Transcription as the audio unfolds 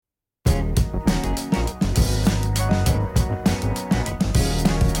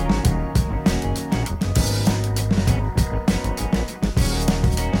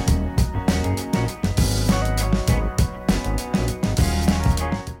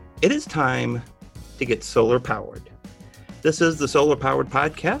It is time to get solar powered. This is the Solar Powered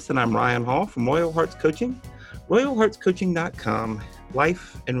Podcast, and I'm Ryan Hall from Royal Hearts Coaching, royalheartscoaching.com,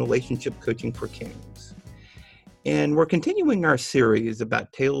 life and relationship coaching for kings. And we're continuing our series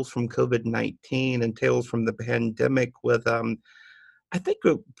about tales from COVID-19 and tales from the pandemic with, I think,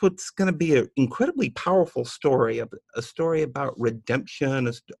 what's going to be an incredibly powerful story, a story about redemption,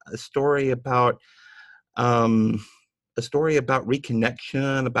 a story about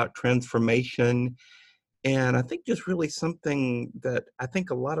reconnection, about transformation. And I think just really something that I think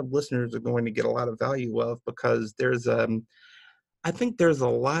a lot of listeners are going to get a lot of value of, because I think there's a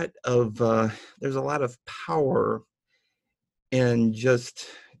lot of power in just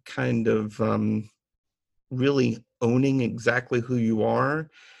kind of really owning exactly who you are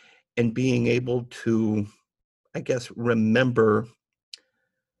and being able to, I guess, remember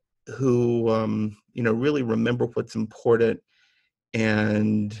really remember what's important,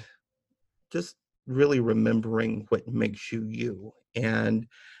 and just really remembering what makes you you. And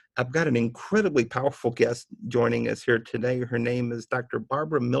I've got an incredibly powerful guest joining us here today. Her name is Dr.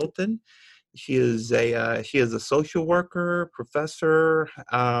 Barbara Milton. She is a social worker, professor,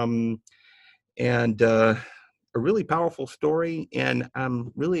 and a really powerful story. And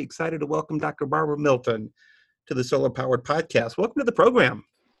I'm really excited to welcome Dr. Barbara Milton to the Solar Powered Podcast. Welcome to the program.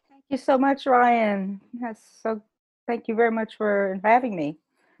 Thank you so much, Ryan. Thank you very much for having me.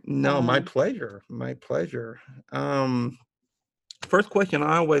 No, my pleasure. My pleasure. First question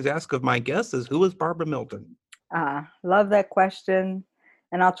I always ask of my guests is, who is Barbara Milton? Love that question.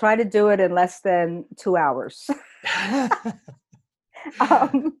 And I'll try to do it in less than 2 hours.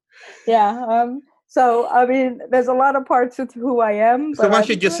 So, I mean, there's a lot of parts of who I am. So why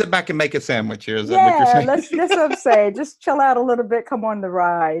should you just sit back and make a sandwich here? Is that what you're saying? That's what I'm saying. Just chill out a little bit. Come on the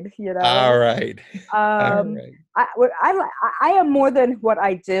ride, you know? All right. All right. I am more than what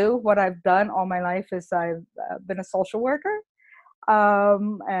I do. What I've done all my life is I've been a social worker.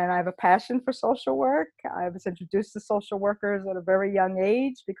 And I have a passion for social work. I was introduced to social workers at a very young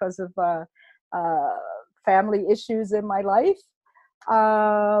age because of family issues in my life.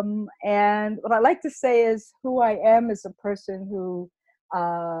 And what I like to say is, who I am is a person who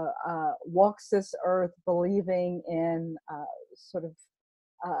walks this earth believing in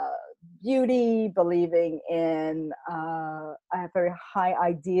beauty, believing in, I have very high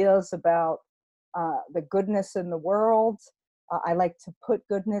ideas about the goodness in the world. I like to put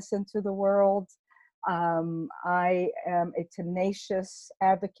goodness into the world. I am a tenacious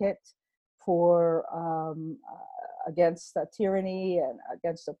advocate for against tyranny and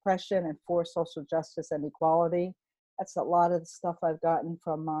against oppression and for social justice and equality. That's a lot of the stuff I've gotten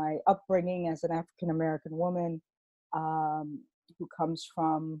from my upbringing as an African American woman who comes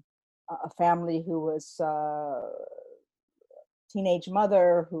from a family who was teenage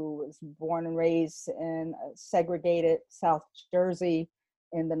mother who was born and raised in segregated South Jersey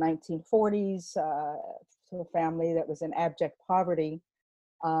in the 1940s, to a family that was in abject poverty,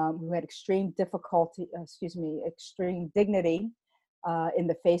 who had extreme dignity in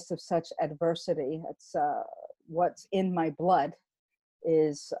the face of such adversity. It's what's in my blood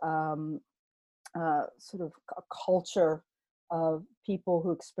is sort of a culture of people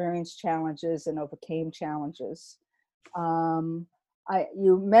who experienced challenges and overcame challenges.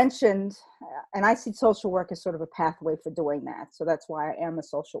 You mentioned, and I see social work as sort of a pathway for doing that. So that's why I am a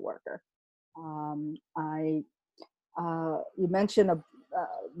social worker. You mentioned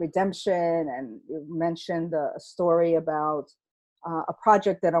redemption, and you mentioned a story about a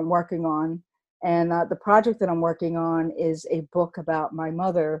project that I'm working on. And the project that I'm working on is a book about my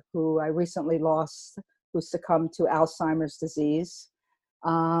mother, who I recently lost, who succumbed to Alzheimer's disease.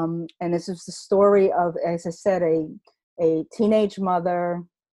 And this is the story of, as I said, a teenage mother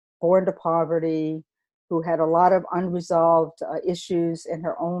born to poverty who had a lot of unresolved issues in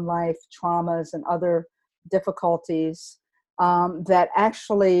her own life, traumas and other difficulties that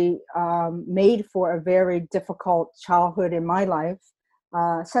actually made for a very difficult childhood in my life.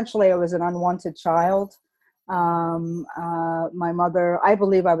 Essentially, I was an unwanted child. My mother, I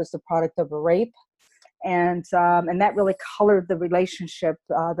believe I was the product of a rape. And that really colored the relationship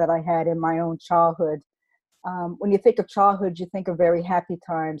that I had in my own childhood. When you think of childhood, you think of very happy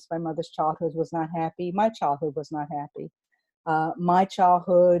times. My mother's childhood was not happy. My childhood was not happy. My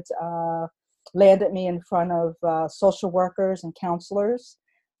childhood landed me in front of social workers and counselors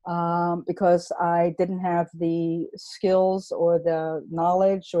because I didn't have the skills or the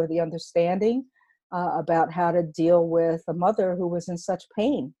knowledge or the understanding about how to deal with a mother who was in such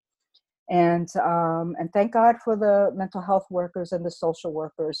pain. And thank God for the mental health workers and the social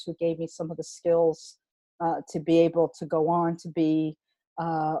workers who gave me some of the skills to be able to go on to be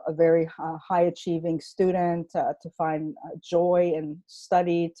a very high achieving student, to find joy in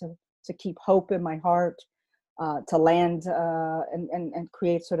study, to keep hope in my heart, to land and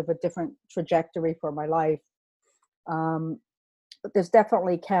create sort of a different trajectory for my life. But there's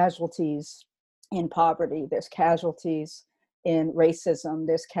definitely casualties in poverty. There's casualties in racism.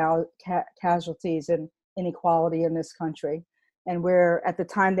 There's casualties in inequality in this country. And we're, at the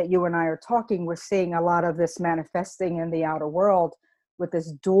time that you and I are talking, we're seeing a lot of this manifesting in the outer world with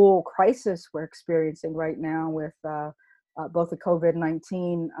this dual crisis we're experiencing right now with both the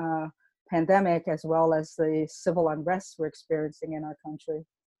COVID-19 pandemic as well as the civil unrest we're experiencing in our country.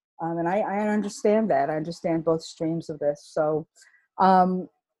 And I understand that. I understand both streams of this. So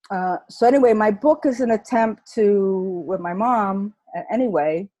anyway, my book is an attempt to, with my mom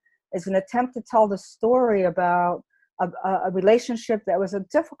anyway, is an attempt to tell the story about a relationship that was a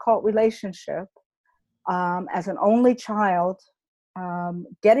difficult relationship, as an only child,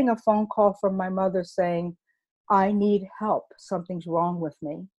 getting a phone call from my mother saying, I need help, something's wrong with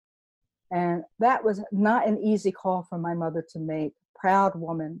me. And that was not an easy call for my mother to make. Proud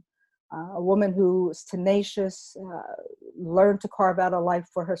woman, a woman who was tenacious, learned to carve out a life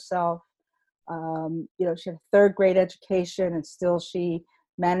for herself. She had a third grade education and still she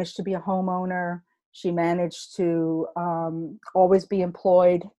managed to be a homeowner. She managed to always be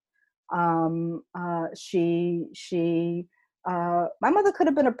employed. My mother could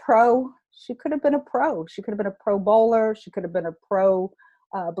have been a pro. She could have been a pro. She could have been a pro bowler. She could have been a pro,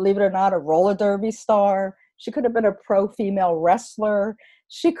 believe it or not, a roller derby star. She could have been a pro female wrestler.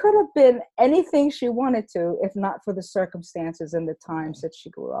 She could have been anything she wanted to, if not for the circumstances and the times that she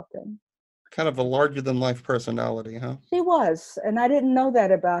grew up in. Kind of a larger than life personality, huh? She was. And I didn't know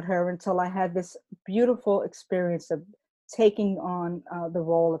that about her until I had this beautiful experience of taking on the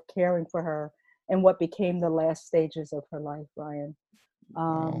role of caring for her in what became the last stages of her life, Ryan.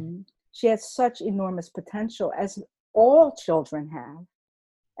 Wow. She had such enormous potential, as all children have.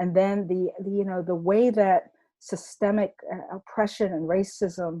 And then the way that systemic oppression and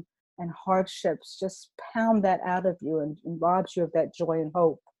racism and hardships just pound that out of you and robs you of that joy and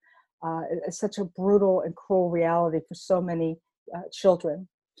hope. It's such a brutal and cruel reality for so many children,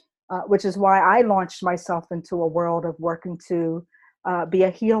 which is why I launched myself into a world of working to be a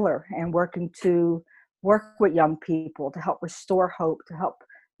healer and working to work with young people to help restore hope, to help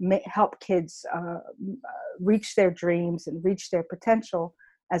kids reach their dreams and reach their potential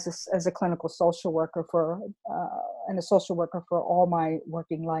as a clinical social worker and a social worker for all my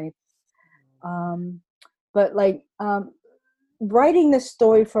working life. Writing this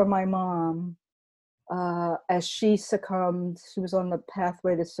story for my mom, as she was on the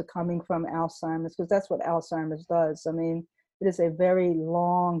pathway to succumbing from Alzheimer's, because that's what Alzheimer's does. I mean, it is a very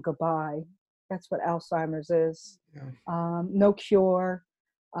long goodbye. That's what Alzheimer's is. Yeah. No cure.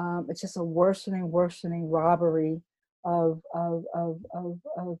 It's just a worsening robbery of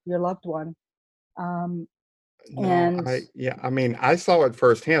your loved one. I saw it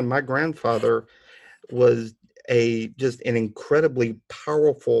firsthand. My grandfather was just an incredibly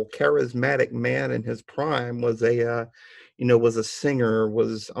powerful, charismatic man in his prime, was a singer,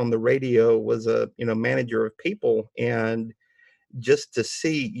 was on the radio, was a manager of people. And just to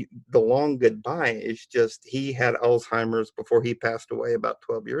see the long goodbye is just, he had Alzheimer's before he passed away about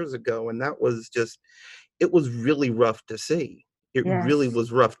 12 years ago. And that was just, it was really rough to see. It really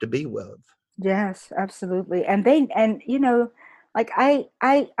was rough to be with. Yes, absolutely. And I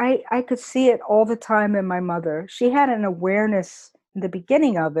could see it all the time in my mother. She had an awareness in the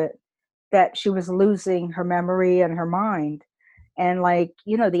beginning of it that she was losing her memory and her mind. And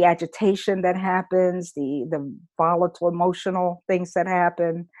the agitation that happens, the volatile emotional things that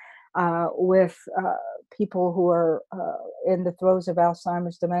happen with people who are in the throes of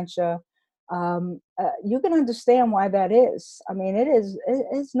Alzheimer's dementia. You can understand why that is. I mean,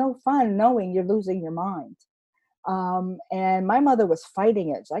 it's no fun knowing you're losing your mind. And my mother was fighting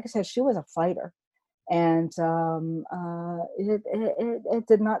it. Like I said, she was a fighter. And it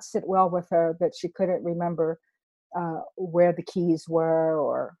did not sit well with her that she couldn't remember where the keys were,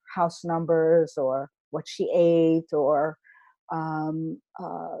 or house numbers, or what she ate, or when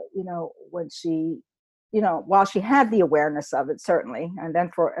she, while she had the awareness of it, certainly, and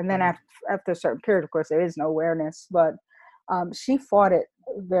then after a certain period, of course, there is no awareness, but she fought it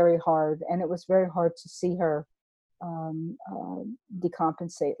very hard, and it was very hard to see her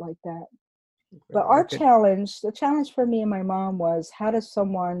decompensate like that. But the challenge for me and my mom was, how does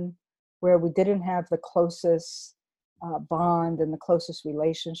someone where we didn't have the closest bond and the closest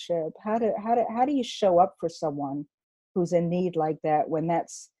relationship, how do you show up for someone who's in need like that when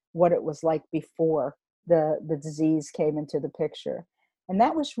that's what it was like before the disease came into the picture? And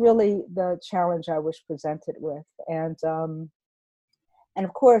that was really the challenge I was presented with. And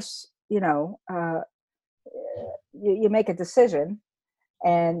of course, you make a decision,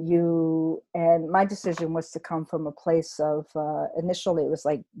 and my decision was to come from a place of, initially it was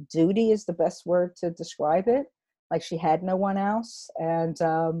like duty is the best word to describe it. Like she had no one else, and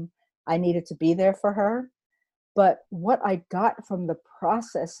I needed to be there for her. But what I got from the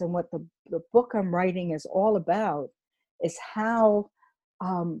process, and what the book I'm writing is all about, is how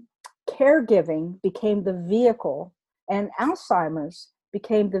caregiving became the vehicle, and Alzheimer's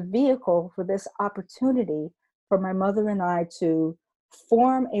became the vehicle for this opportunity for my mother and I to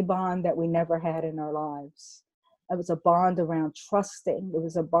form a bond that we never had in our lives. It was a bond around trusting. It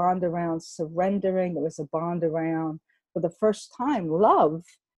was a bond around surrendering. It was a bond around, for the first time, love,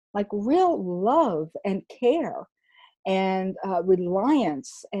 like real love and care, and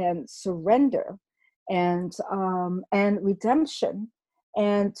reliance and surrender, and redemption,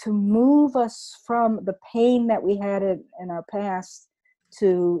 and to move us from the pain that we had in our past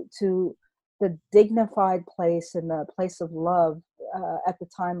to the dignified place and the place of love at the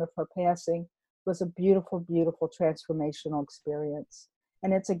time of her passing was a beautiful, beautiful transformational experience.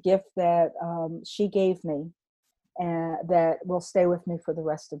 And it's a gift that she gave me, and that will stay with me for the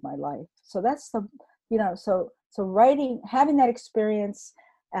rest of my life. So that's so writing, having that experience,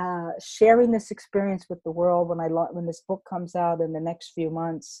 sharing this experience with the world when this book comes out in the next few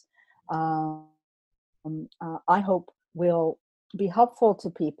months, I hope will be helpful to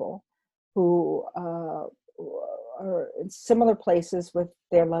people who are in similar places with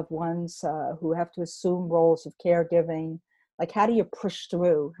their loved ones, who have to assume roles of caregiving. Like, how do you push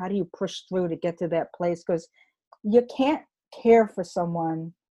through? How do you push through to get to that place? Because you can't care for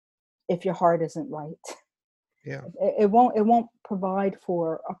someone if your heart isn't right. Yeah. It won't provide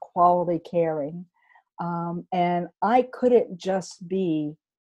for a quality caring. And I couldn't just be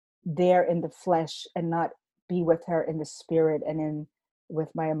there in the flesh and not be with her in the spirit and with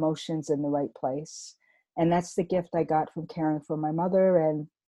my emotions in the right place. And that's the gift I got from caring for my mother. And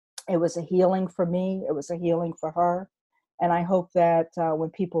it was a healing for me. It was a healing for her. And I hope that when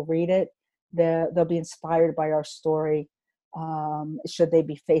people read it, they'll be inspired by our story, should they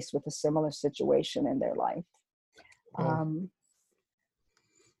be faced with a similar situation in their life. Well,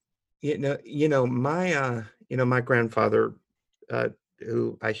 my grandfather,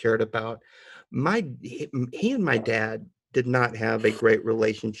 who I shared about, he and my dad did not have a great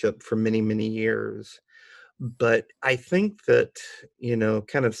relationship for many, many years. But I think that,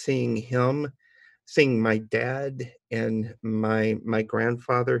 kind of seeing my dad and my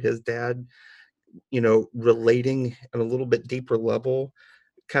grandfather, his dad, relating on a little bit deeper level,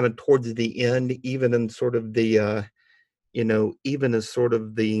 kind of towards the end, even in sort of the, even as sort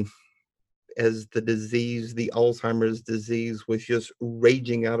of as the disease, the Alzheimer's disease was just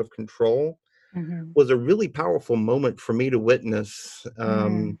raging out of control, Mm-hmm. was a really powerful moment for me to witness.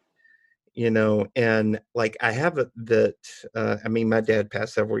 And like I have it that, my dad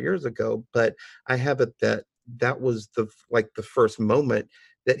passed several years ago, but I have it that was the first moment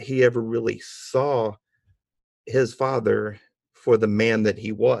that he ever really saw his father for the man that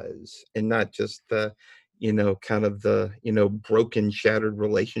he was, and not just the, kind of the, broken, shattered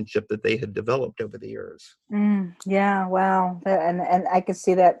relationship that they had developed over the years. Yeah, wow. And I can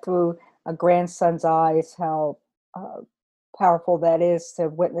see that through a grandson's eyes, how uh, powerful that is to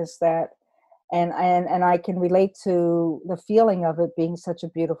witness that. And I can relate to the feeling of it being such a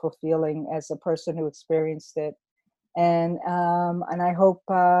beautiful feeling as a person who experienced it. And I hope,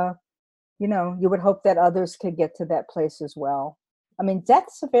 you would hope that others could get to that place as well. I mean,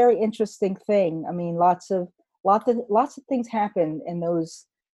 death's a very interesting thing. I mean, lots of things happen in those,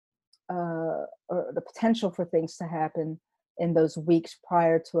 or the potential for things to happen in those weeks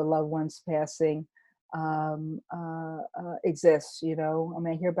prior to a loved one's passing, exists. I mean,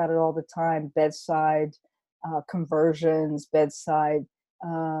 I hear about it all the time: bedside conversions, bedside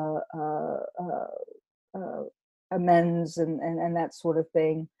uh, uh, uh, uh, amends, and that sort of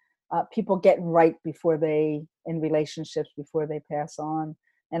thing. People getting right in relationships before they pass on.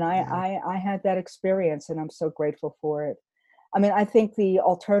 And Yeah. I had that experience, and I'm so grateful for it. I mean, I think the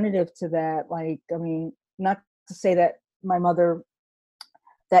alternative to that, not to say that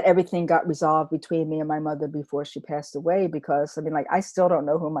everything got resolved between me and my mother before she passed away, because I still don't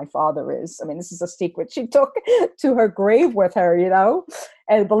know who my father is. I mean, this is a secret she took to her grave with her,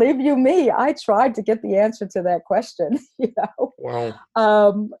 and believe you me, I tried to get the answer to that question. Wow.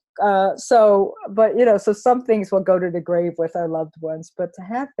 So some things will go to the grave with our loved ones, but to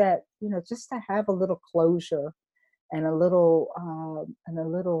have that, just to have a little closure and a little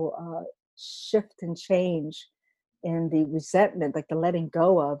shift and change in the resentment, like the letting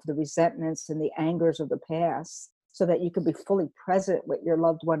go of the resentments and the angers of the past, so that you could be fully present with your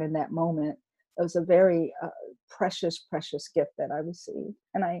loved one in that moment. It was a very precious, precious gift that I received,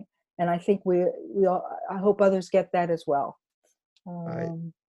 and I think we all. I hope others get that as well. I,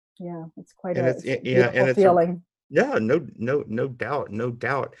 Yeah, it's quite and a it's yeah, and beautiful it's a feeling. yeah, no doubt, no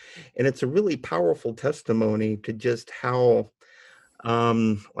doubt, and it's a really powerful testimony to just how,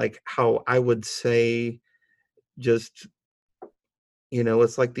 like how I would say, just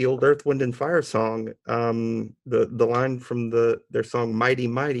it's like the old Earth, Wind, and Fire song, the line from their song "Mighty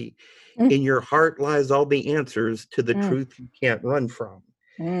Mighty," Mm, in your heart lies all the answers to the mm, truth you can't run from,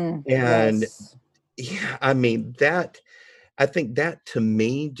 and yes. yeah, I mean that. I think that to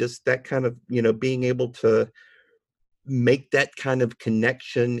me, just that kind of, being able to make that kind of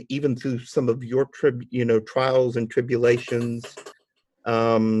connection, even through some of your trials and tribulations,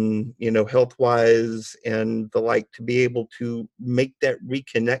 health wise and the like, to be able to make that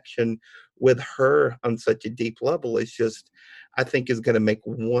reconnection with her on such a deep level is just, I think, is going to make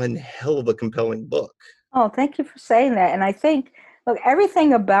one hell of a compelling book. Oh, thank you for saying that. And I think, look,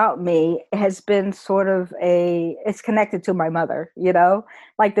 everything about me has been sort of it's connected to my mother,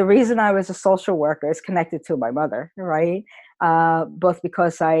 like the reason I was a social worker is connected to my mother, right? Both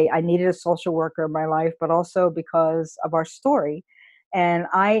because I needed a social worker in my life, but also because of our story. And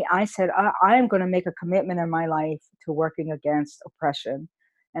I said, I am going to make a commitment in my life to working against oppression.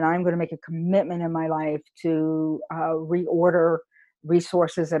 And I'm going to make a commitment in my life to reorder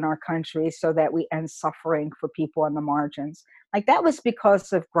resources in our country so that we end suffering for people on the margins. Like that was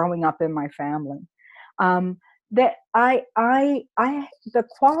because of growing up in my family. That the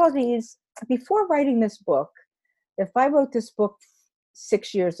qualities before writing this book, if I wrote this book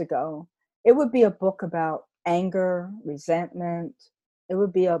 6 years ago, it would be a book about anger, resentment. It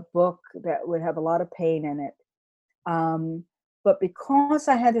would be a book that would have a lot of pain in it. But because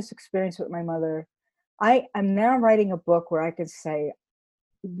I had this experience with my mother, I am now writing a book where I could say,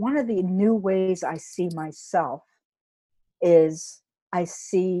 one of the new ways I see myself is I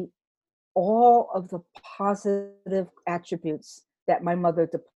see all of the positive attributes that my mother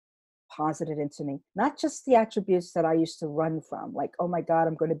deposited into me. Not just the attributes that I used to run from, like, oh my God,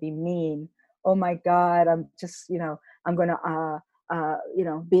 I'm going to be mean. Oh my God, I'm just, I'm going to,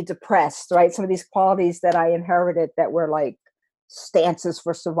 be depressed, right? Some of these qualities that I inherited that were like stances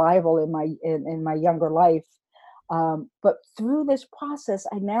for survival in my younger life. But through this process,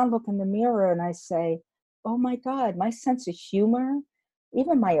 I now look in the mirror and I say, oh my God, my sense of humor,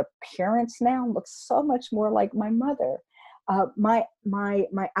 even my appearance now looks so much more like my mother. My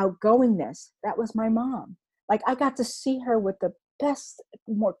outgoingness, that was my mom. Like I got to see her with the best,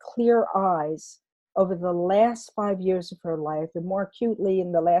 more clear eyes over the last 5 years of her life, and more acutely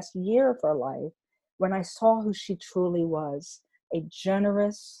in the last year of her life, when I saw who she truly was, a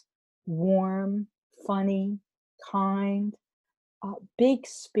generous, warm, funny, kind, big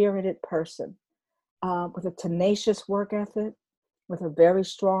spirited person, with a tenacious work ethic, with a very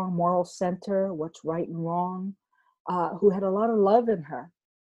strong moral center, what's right and wrong, who had a lot of love in her.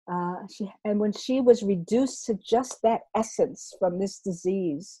 And when she was reduced to just that essence from this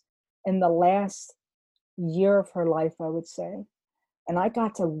disease in the last year of her life, I would say, and I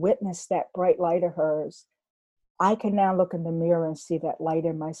got to witness that bright light of hers, I can now look in the mirror and see that light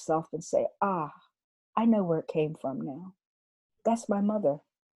in myself and say, I know where it came from now. That's my mother.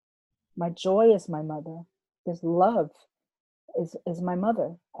 My joy is my mother. This love is my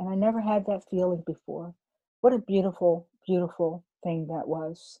mother. And I never had that feeling before. What a beautiful, beautiful thing that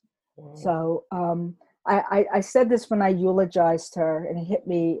was. Wow. So I said this when I eulogized her, and it hit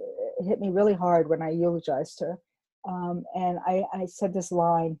me really hard when I eulogized her. And I said this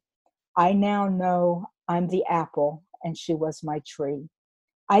line, I now know I'm the apple and she was my tree.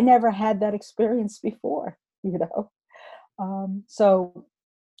 I never had that experience before, So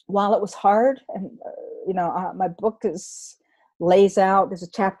while it was hard, and my book lays out. There's a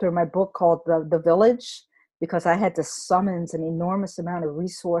chapter in my book called the Village, because I had to summons an enormous amount of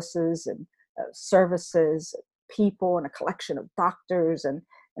resources and services, people, and a collection of doctors, and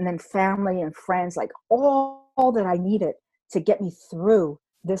then family and friends, like all that I needed to get me through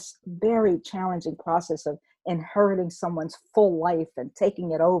this very challenging process of inheriting someone's full life and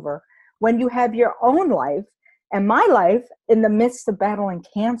taking it over when you have your own life and my life in the midst of battling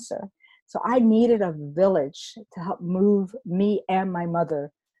cancer. So I needed a village to help move me and my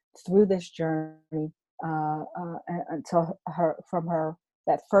mother through this journey until from her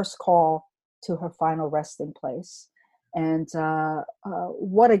that first call to her final resting place. And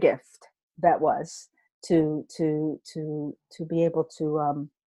what a gift that was to be able to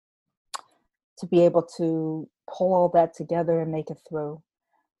pull all that together and make it through.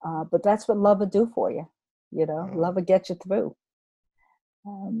 But that's what love will do for you. Love will get you through.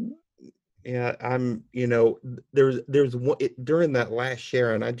 Yeah, there's one during that last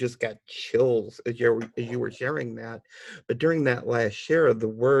share, and I just got chills as you were sharing that. But during that last share, the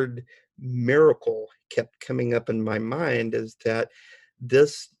word miracle kept coming up in my mind, is that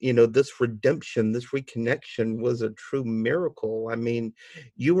this redemption, this reconnection was a true miracle. I mean,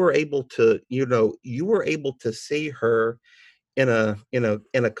 you were able to see her in a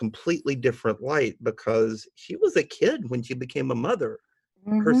completely different light, because she was a kid when she became a mother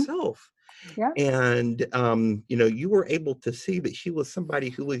Mm-hmm. herself. Yeah. And you were able to see that she was somebody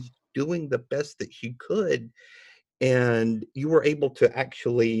who was doing the best that she could, and you were able to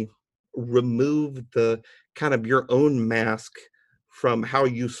actually remove the kind of your own mask from how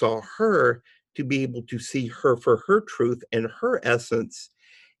you saw her, to be able to see her for her truth and her essence.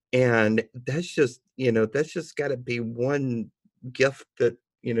 And that's just got to be one gift, that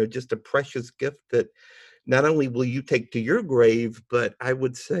just a precious gift, that not only will you take to your grave, but I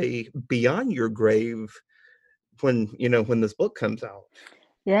would say beyond your grave, when this book comes out.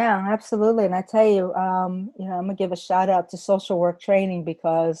 Yeah, absolutely. And I tell you, I'm gonna give a shout out to social work training,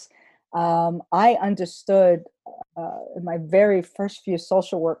 because I understood in my very first few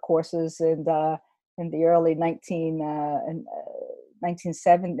social work courses in the early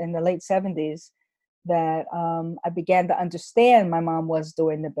 1970, in the late 70s, that I began to understand my mom was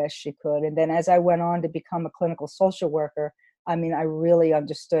doing the best she could. And then as I went on to become a clinical social worker, I mean, I really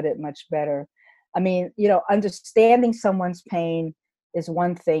understood it much better. I mean, understanding someone's pain is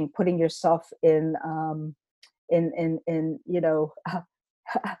one thing. Putting yourself in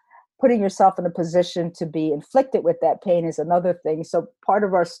putting yourself in a position to be inflicted with that pain is another thing. So part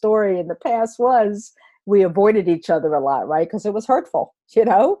of our story in the past was we avoided each other a lot, right? Because it was hurtful,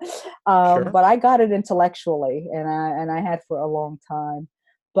 Sure. But I got it intellectually, and I had for a long time.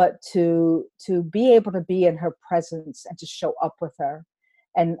 But to be able to be in her presence and to show up with her,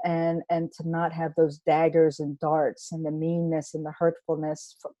 and to not have those daggers and darts and the meanness and the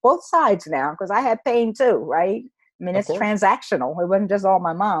hurtfulness for both sides now, because I had pain too, right? I mean, Of it's course. transactional. It wasn't just all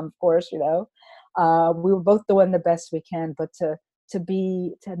my mom, of course, we were both doing the best we can, but to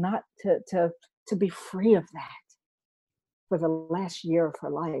be free of that for the last year of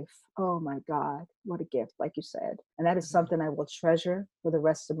her life. Oh my God, what a gift, like you said. And that is something I will treasure for the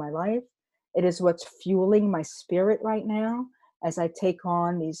rest of my life. It is what's fueling my spirit right now as I take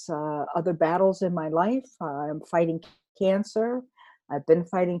on these other battles in my life. I'm fighting cancer. I've been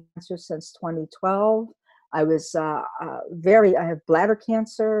fighting cancer since 2012. I have bladder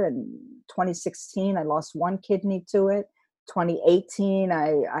cancer in 2016. I lost one kidney to it. 2018,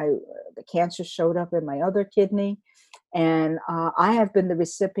 the cancer showed up in my other kidney. And I have been the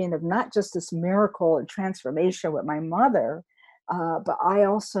recipient of not just this miracle and transformation with my mother, but I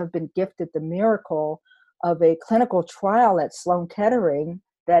also have been gifted the miracle of a clinical trial at Sloan Kettering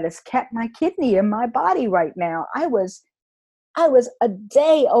that has kept my kidney in my body right now. I was a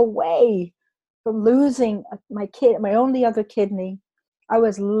day away from losing my only other kidney. I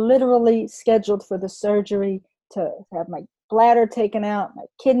was literally scheduled for the surgery to have my bladder taken out, my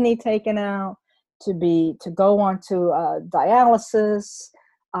kidney taken out, to go on to dialysis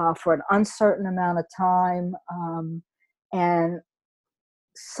for an uncertain amount of time, and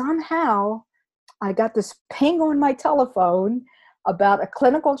somehow I got this ping on my telephone about a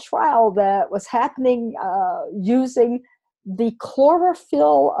clinical trial that was happening using the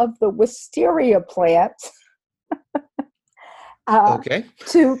chlorophyll of the wisteria plant uh, Okay.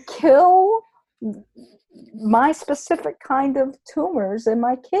 to kill my specific kind of tumors in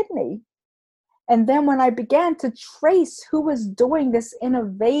my kidney. And then when I began to trace who was doing this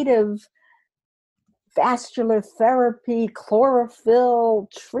innovative vascular therapy, chlorophyll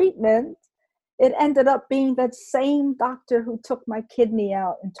treatment, it ended up being that same doctor who took my kidney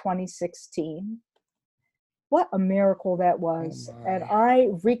out in 2016. What a miracle that Oh was. And my. I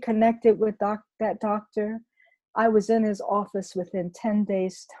reconnected with that doctor. I was in his office within 10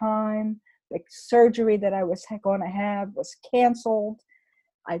 days' time. The surgery that I was going to have was canceled.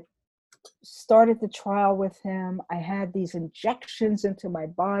 I started the trial with him. I had these injections into my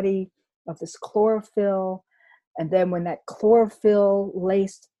body of this chlorophyll. And then when that chlorophyll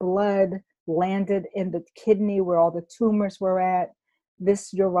laced blood landed in the kidney where all the tumors were at,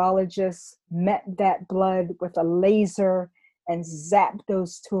 this urologist met that blood with a laser and zapped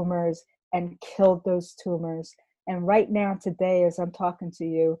those tumors and killed those tumors. And right now, today, as I'm talking to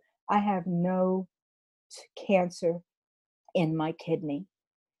you, I have no cancer in my kidney.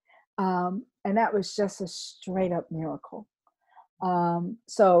 And that was just a straight up miracle.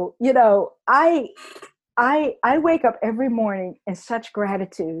 So, I wake up every morning in such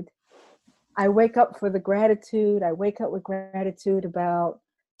gratitude. I wake up for the gratitude. I wake up with gratitude about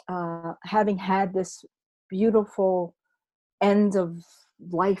having had this beautiful end of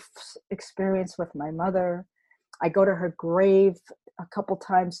life experience with my mother. I go to her grave a couple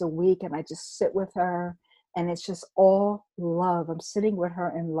times a week and I just sit with her, and it's just all love. I'm sitting with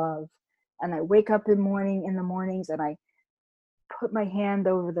her in love. And I wake up in the mornings, and I put my hand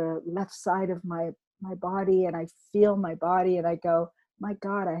over the left side of my body, and I feel my body, and I go, my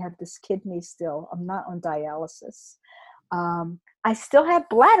God, I have this kidney still. I'm not on dialysis. I still have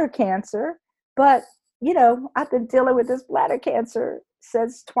bladder cancer, but I've been dealing with this bladder cancer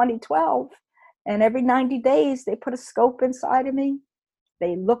since 2012. And every 90 days, they put a scope inside of me.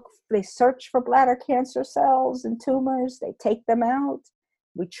 They search for bladder cancer cells and tumors. They take them out.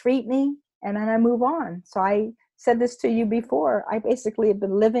 We treat me, and then I move on. So I said this to you before. I basically have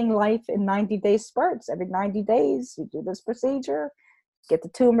been living life in 90-day spurts. Every 90 days, you do this procedure, get the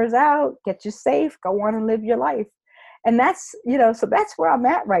tumors out, get you safe, go on and live your life. And that's, so that's where I'm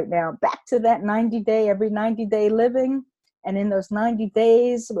at right now. Back to that every 90-day living. And in those 90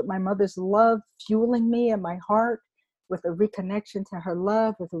 days, with my mother's love fueling me and my heart, with a reconnection to her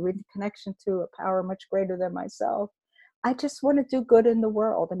love, with a reconnection to a power much greater than myself, I just want to do good in the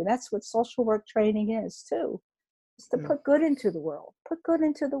world. I mean, that's what social work training is too, is to put good into the world,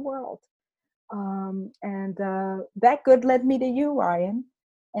 And that good led me to you, Ryan.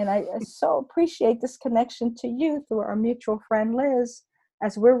 And I so appreciate this connection to you through our mutual friend, Liz,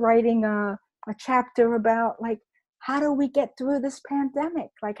 as we're writing a chapter about, like, how do we get through this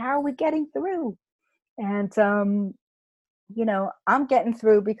pandemic? Like, how are we getting through? And, I'm getting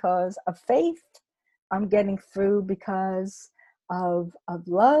through because of faith. I'm getting through because of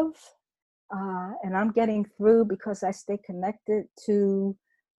love. And I'm getting through because I stay connected to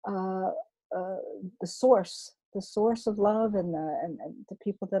uh, the source of love, and the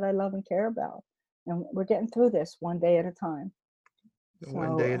people that I love and care about. And we're getting through this one day at a time.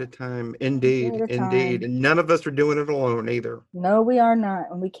 One day at a time. One day Indeed. at a Indeed. time. And none of us are doing it alone either. No, we are not.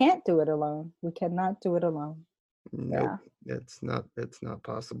 And we can't do it alone. We cannot do it alone. Nope. Yeah. It's not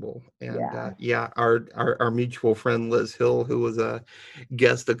possible. And Yeah. our mutual friend Liz Hill, who was a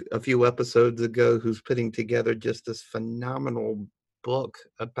guest a few episodes ago, who's putting together just this phenomenal book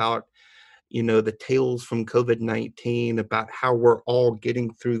about the tales from COVID-19, about how we're all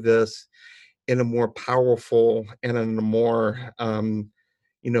getting through this in a more powerful and in a more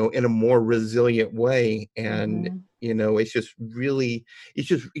in a more resilient way. And Mm-hmm. it's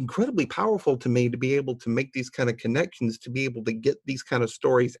just incredibly powerful to me to be able to make these kind of connections, to be able to get these kind of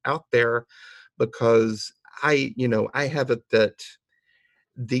stories out there, because I have it that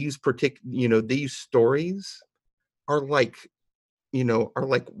these stories are like are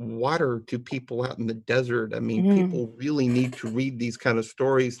like water to people out in the desert. I mean, Mm-hmm. people really need to read these kind of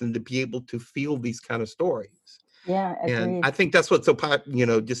stories and to be able to feel these kind of stories. Yeah, And agreed. I think that's what's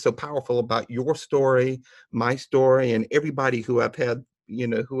just so powerful about your story, my story, and everybody who I've had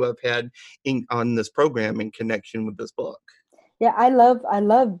on this program in connection with this book. Yeah, I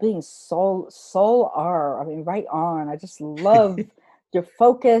love being soul R. I mean, right on. I just love your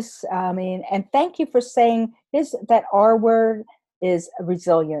focus. I mean, and thank you for saying this, that R word is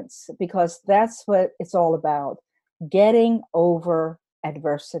resilience, because that's what it's all about. Getting over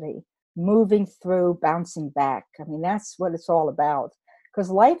adversity, moving through, bouncing back. I mean, that's what it's all about. Because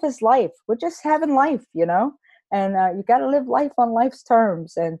life is life. We're just having life. And you got to live life on life's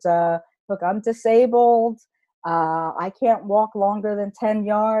terms. And look, I'm disabled. I can't walk longer than 10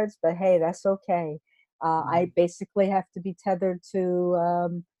 yards, but hey, that's okay. I basically have to be tethered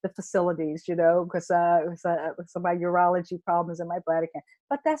to the facilities, because of my urology problems and my bladder cancer.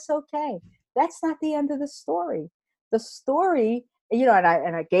 But that's okay. That's not the end of the story. The story,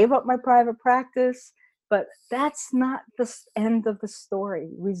 and I gave up my private practice, but that's not the end of the story.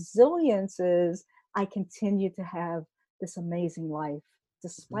 Resilience is I continue to have this amazing life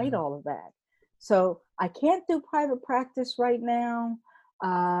despite all of that. So I can't do private practice right now.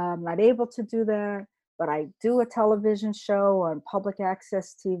 I'm not able to do that, but I do a television show on public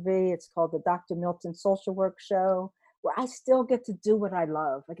access TV. It's called the Dr. Milton Social Work Show, where I still get to do what I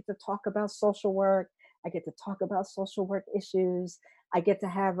love. I get to talk about social work. I get to talk about social work issues. I get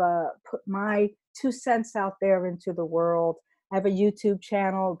to put my 2 cents out there into the world. I have a YouTube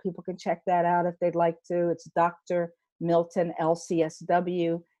channel. People can check that out if they'd like to. It's Dr. Milton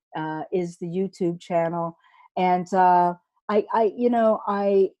LCSW. Is the YouTube channel. And I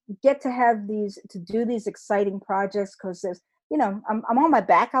get to do these exciting projects because I'm on my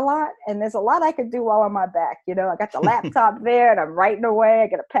back a lot, and there's a lot I could do while on my back. I got the laptop there and I'm writing away. I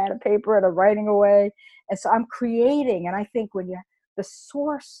got a pad of paper and I'm writing away. And so I'm creating. And I think when the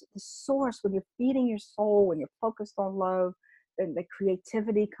source, when you're feeding your soul, when you're focused on love, then the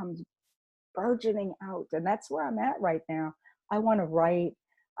creativity comes burgeoning out. And that's where I'm at right now. I want to write.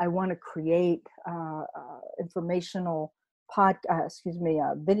 I want to create informational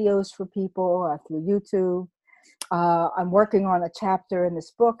videos for people through YouTube. I'm working on a chapter in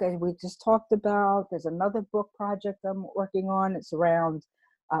this book, as we just talked about. There's another book project I'm working on. It's around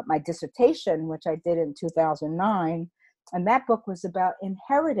my dissertation, which I did in 2009. And that book was about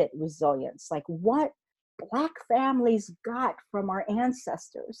inherited resilience, like what Black families got from our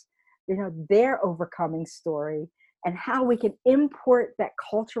ancestors, their overcoming story, and how we can import that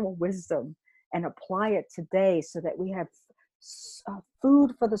cultural wisdom and apply it today so that we have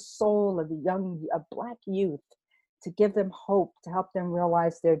food for the soul of Black youth, to give them hope, to help them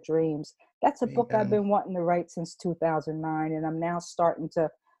realize their dreams. That's a book I've been wanting to write since 2009, and I'm now starting to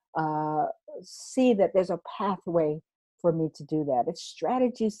see that there's a pathway for me to do that. It's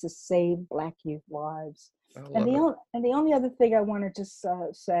strategies to save Black youth lives. And the only other thing I want to just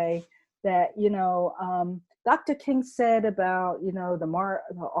say that, Dr. King said about,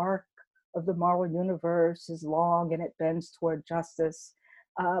 the arc of the moral universe is long and it bends toward justice,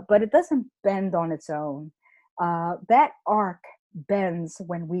 but it doesn't bend on its own. That arc bends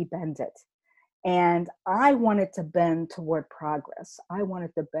when we bend it. And I wanted to bend toward progress. I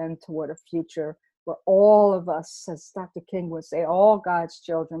wanted to bend toward a future where all of us, as Dr. King would say, all God's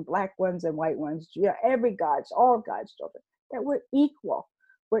children, Black ones and white ones, all God's children, that we're equal.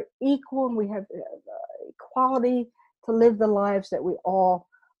 We're equal, and we have equality to live the lives that we all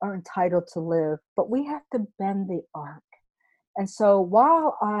are entitled to live. But we have to bend the arc. And so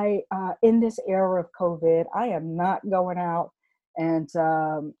while in this era of COVID, I am not going out and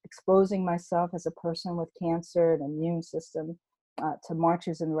exposing myself as a person with cancer and immune system to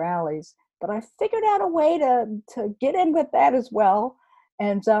marches and rallies, but I figured out a way to get in with that as well.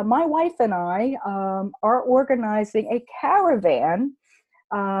 And my wife and I are organizing a caravan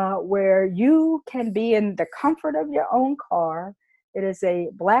where you can be in the comfort of your own car. It is a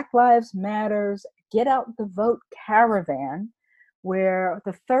Black Lives Matters Get Out the Vote caravan, where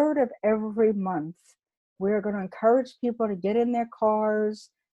the 3rd of every month, we're going to encourage people to get in their cars,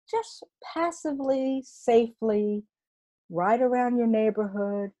 just passively, safely, ride around your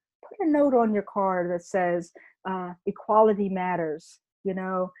neighborhood, put a note on your car that says, equality matters, put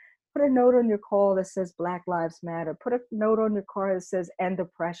a note on your car that says Black Lives Matter, put a note on your car that says end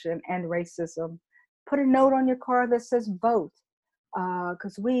oppression, end racism, put a note on your car that says vote,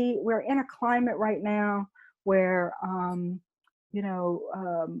 because we're in a climate right now where,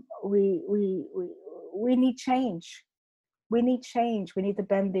 we need change. We need change. We need to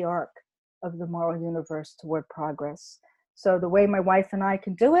bend the arc of the moral universe toward progress. So the way my wife and I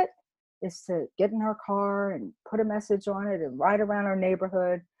can do it is to get in our car and put a message on it and ride around our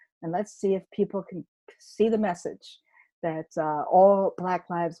neighborhood, and let's see if people can see the message that all Black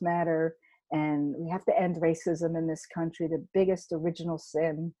lives matter, and we have to end racism in this country, the biggest original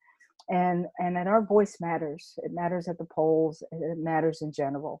sin. And that our voice matters. It matters at the polls. It matters in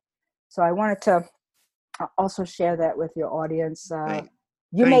general. So I wanted to also share that with your audience.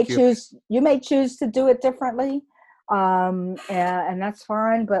 You may choose to do it differently, and that's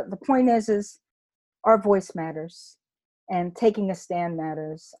fine. But the point is our voice matters, and taking a stand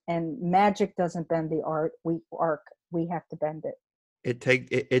matters. And magic doesn't bend the arc. We have to bend it. It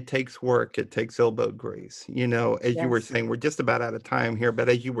takes work. It takes elbow grease. As you were saying, we're just about out of time here. But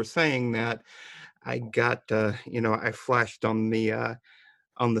as you were saying that, I got, I flashed on the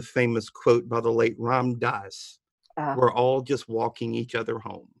famous quote by the late Ram Dass. We're all just walking each other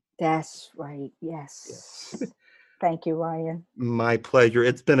home. That's right. Yes. Thank you, Ryan. My pleasure.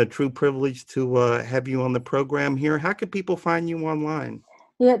 It's been a true privilege to have you on the program here. How can people find you online?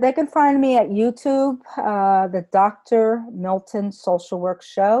 Yeah, they can find me at YouTube, the Dr. Milton Social Work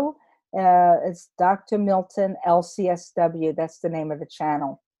Show. It's Dr. Milton LCSW. That's the name of the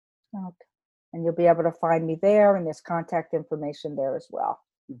channel. Okay. And you'll be able to find me there, and there's contact information there as well.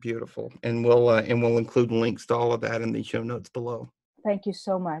 Beautiful. And we'll include links to all of that in the show notes below. Thank you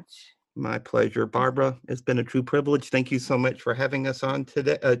so much. My pleasure. Barbara, it's been a true privilege. Thank you so much for having us on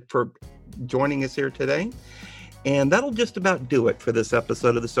today, for joining us here today. And that'll just about do it for this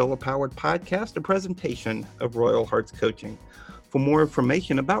episode of the Solar Powered Podcast, a presentation of Royal Hearts Coaching. For more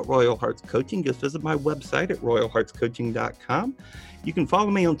information about Royal Hearts Coaching, just visit my website at royalheartscoaching.com. You can follow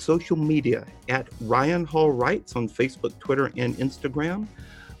me on social media at Ryan Hall Writes on Facebook, Twitter, and Instagram.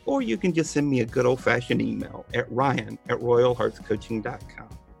 or you can just send me a good old-fashioned email at ryan@royalheartscoaching.com.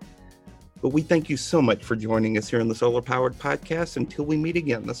 But we thank you so much for joining us here in the Solar Powered Podcast. Until we meet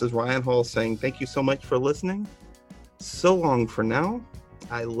again, this is Ryan Hall saying thank you so much for listening. So long for now.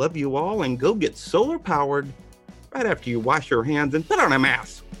 I love you all, and go get solar powered right after you wash your hands and put on a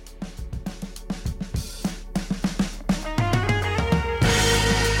mask.